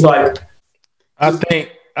 I just was like, I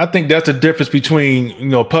think that's the difference between, you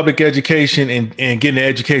know, public education and getting an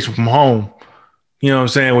education from home. You know what I'm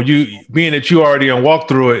saying? When being that you already walked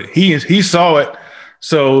through it, he saw it.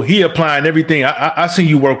 So he applying everything. I seen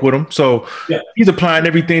you work with him. So he's applying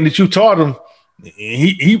everything that you taught him.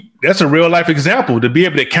 That's a real life example to be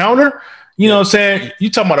able to counter. You know what I'm saying? You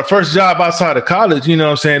talking about the first job outside of college, you know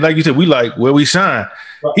what I'm saying? Like you said, we like where we shine.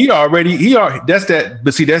 Right. That's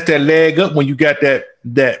that leg up when you got that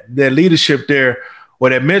leadership there, or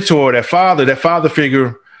that mentor, that father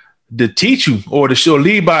figure to teach you or to show,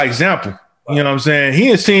 lead by example. Right. You know what I'm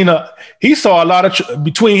saying? He saw a lot of,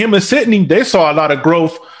 between him and Sydney, they saw a lot of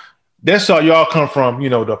growth. They saw y'all come from, you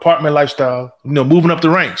know, the apartment lifestyle, you know, moving up the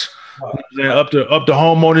ranks, right. You know, up to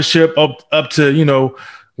home ownership, up to, you know,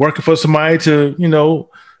 working for somebody to, you know,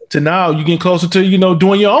 to now you getting closer to, you know,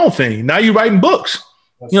 doing your own thing. Now you're writing books.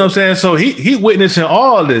 That's, you know what I'm saying? So he witnessing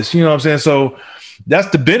all this, you know what I'm saying? So that's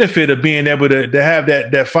the benefit of being able to have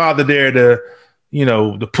that father there to, you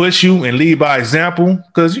know, to push you and lead by example,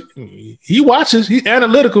 because he watches, he's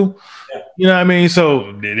analytical. Yeah. You know what I mean?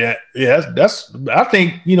 So that's I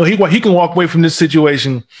think, you know, he can walk away from this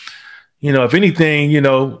situation, you know, if anything, you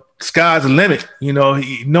know, sky's the limit, you know,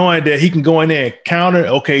 knowing that he can go in there and counter.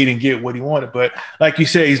 Okay, he didn't get what he wanted, but like you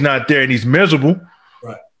said, he's not there and he's miserable.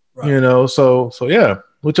 Right. You know, so yeah.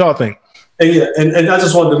 What y'all think? And I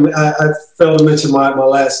just wanted to, I failed to mention my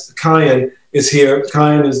last, Kyan is here.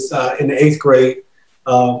 Kyan is in the 8th grade.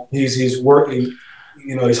 He's working,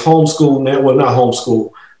 you know, he's homeschooled now. Well, not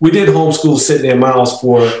homeschool. We did homeschool Sydney and Miles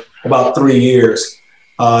for about 3 years.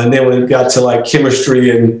 And then when it got to like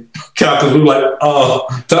chemistry and calculus, we were like,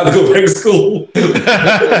 time to go back to school.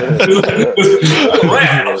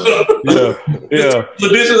 Yeah. The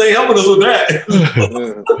dishes ain't helping us with that.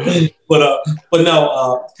 But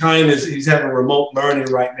no, Kyan he's having remote learning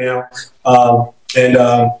right now.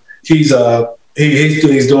 He's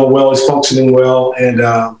doing well, he's functioning well, and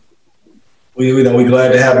we're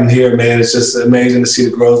glad to have him here, man. It's just amazing to see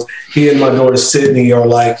the growth. He and my daughter Sydney are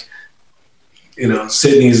like, you know,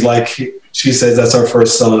 Sydney's like, she says that's her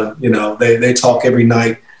first son. You know, they talk every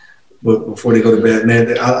night before they go to bed.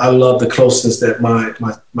 Man, I love the closeness that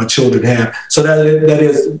my children have. So that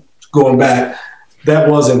is going back. That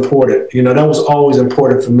was important. You know, that was always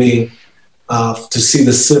important for me to see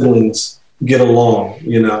the siblings get along.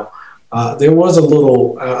 You know, there was a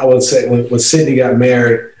little, I would say, when Sydney got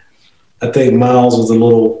married, I think Miles was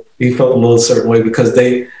he felt a little certain way because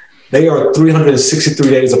they are 363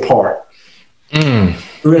 days apart.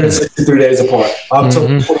 363 days apart.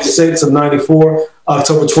 October 26th of 94,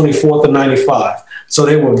 October 24th of 95. So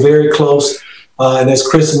they were very close. And as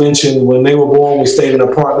Chris mentioned, when they were born, we stayed in an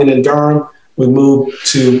apartment in Durham. We moved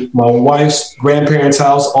to my wife's grandparents'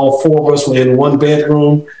 house. All four of us were in one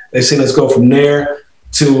bedroom. They seen us go from there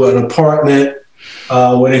to an apartment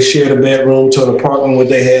where they shared a bedroom, to an apartment where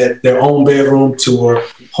they had their own bedroom, to a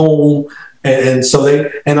home. And so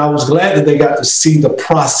I was glad that they got to see the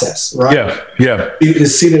process, right? Yeah. To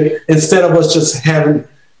see that instead of us just having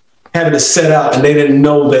to set out, and they didn't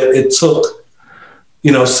know that it took,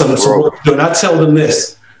 some work to do. And I tell them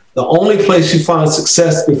this: the only place you find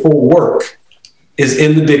success before work is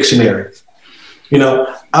in the dictionary.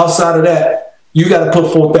 Outside of that, you got to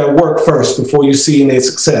put forth that work first before you see any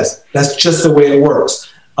success. That's just the way it works.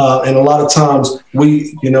 And a lot of times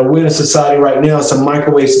we're in a society right now. It's a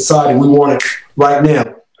microwave society. We want it right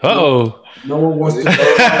now. Uh-oh. No one wants to.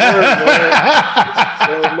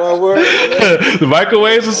 My word. The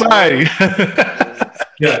microwave society.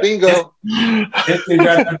 Yeah. Bingo. Instant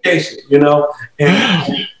gratification, and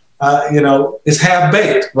it's half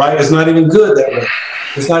baked, right? It's not even good that way.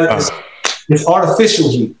 It's not. It's artificial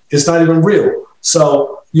heat. It's not even real.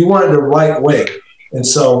 So you want it the right way, and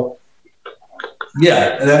so.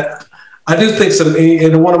 Yeah, I do think so.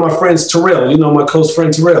 And one of my friends, Terrell, my close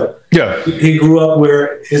friend Terrell. Yeah, he grew up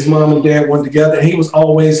where his mom and dad went together, and he was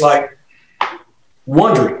always like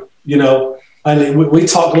wondering, And we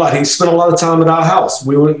talked a lot. He spent a lot of time at our house.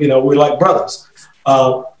 We were, we're like brothers.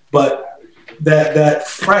 But that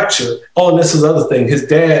fracture. Oh, and this is the other thing. His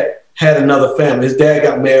dad had another family. His dad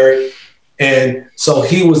got married, and so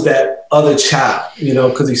he was that other child,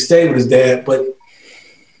 because he stayed with his dad, but.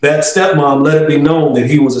 That stepmom let it be known that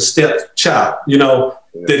he was a stepchild,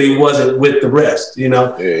 that he wasn't with the rest,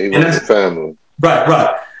 Yeah, he was the family.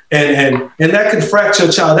 Right. And that can fracture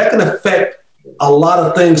a child. That can affect a lot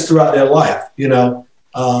of things throughout their life,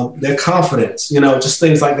 their confidence, just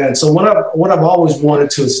things like that. And so what I've always wanted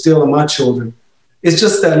to instill in my children is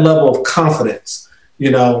just that level of confidence,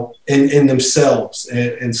 in themselves.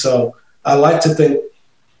 And so I like to think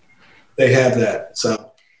they have that.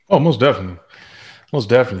 So. Oh, most definitely. Most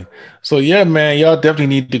definitely. So, yeah, man, y'all definitely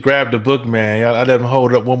need to grab the book, man. I let them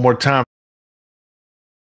hold it up one more time.